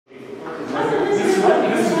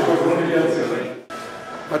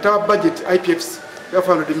But our budget, IPFs, we have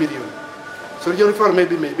 400 million. So regional reform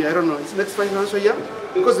maybe, I don't know, it's next financial year,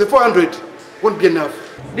 because the 400 won't be enough.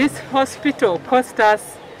 This hospital cost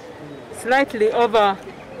us slightly over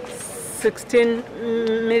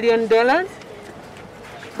 $16 million.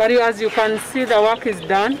 But as you can see, the work is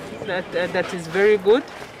done. That is very good.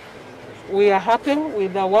 We are happy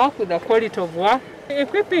with the work, with the quality of work.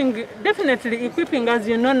 Definitely equipping, as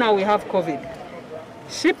you know now we have COVID.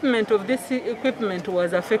 Shipment of this equipment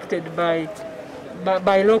was affected by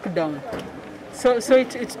lockdown. So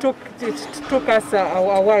it took us a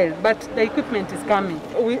while, but the equipment is coming.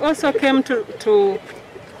 We also came to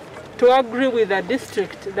agree with the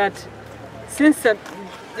district that since a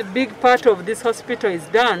big part of this hospital is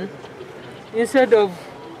done, instead of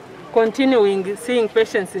continuing seeing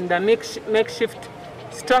patients in the makeshift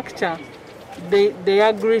structure, they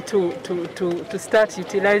agree to start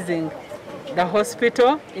utilizing the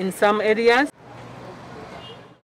hospital in some areas